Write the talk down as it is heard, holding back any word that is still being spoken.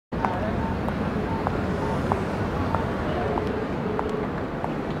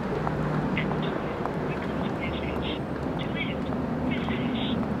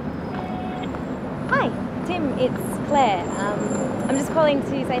Claire. I'm just calling to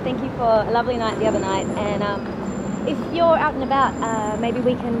say thank you for a lovely night the other night, and if you're out and about, maybe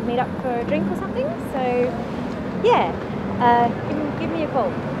we can meet up for a drink or something. So, yeah, give me a call.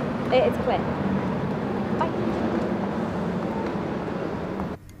 It's Claire. Bye.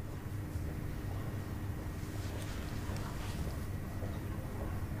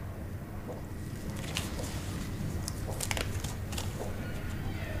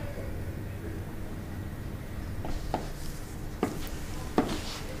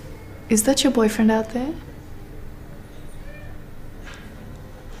 Is that your boyfriend out there?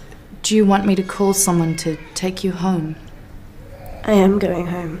 Do you want me to call someone to take you home? I am going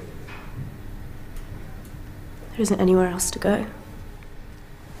home. There isn't anywhere else to go.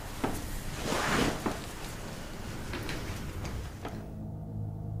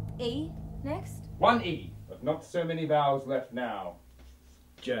 E, next? One E, but not so many vowels left now.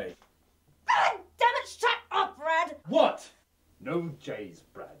 J. God damn it, shut up, Brad! What? No J's,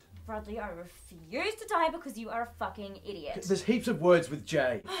 Brad. Bradley, I refuse to die because you are a fucking idiot. There's heaps of words with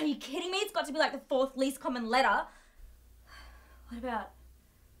J. Are you kidding me? It's got to be like the fourth least common letter. What about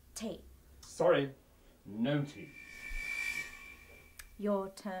T? Sorry, no T. Your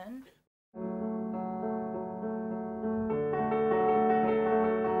turn.